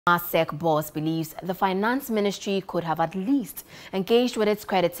SEC boss believes the Finance Ministry could have at least engaged with its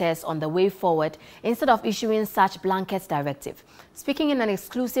creditors on the way forward instead of issuing such blanket directive. Speaking in an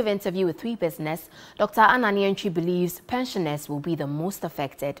exclusive interview with 3 Business, Dr. Anane Antwi believes pensioners will be the most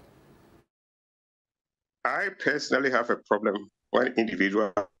affected. I personally have a problem when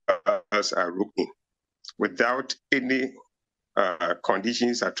individuals are roped without any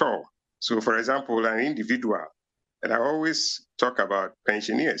conditions at all. So, for example, an individual, and I always talk about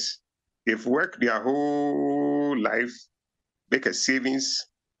pensioners, they've worked their whole life, make a savings,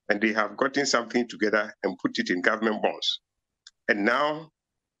 and they have gotten something together and put it in government bonds. And now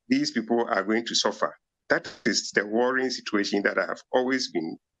these people are going to suffer. That is the worrying situation that I have always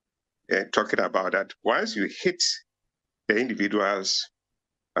been talking about, that once you hit the individuals,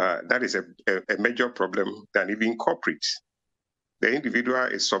 that is a major problem than even corporates. The individual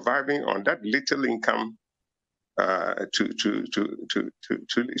is surviving on that little income, surviving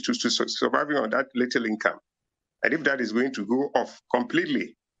on that little income. And if that is going to go off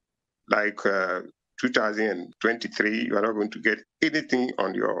completely, like 2023, you are not going to get anything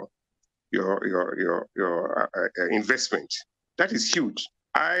on your investment. That is huge.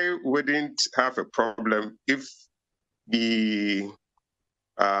 I wouldn't have a problem if the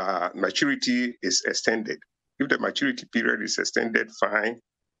maturity is extended. If the maturity period is extended, fine,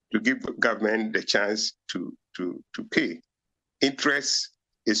 to give government the chance to pay. Interest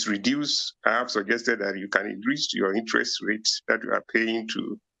is reduced. I have suggested that you can increase your interest rates that you are paying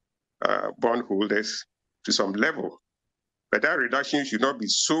to bondholders to some level. But that reduction should not be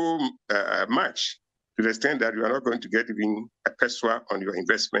so much to the extent that you are not going to get even a peso on your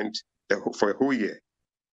investment for a whole year.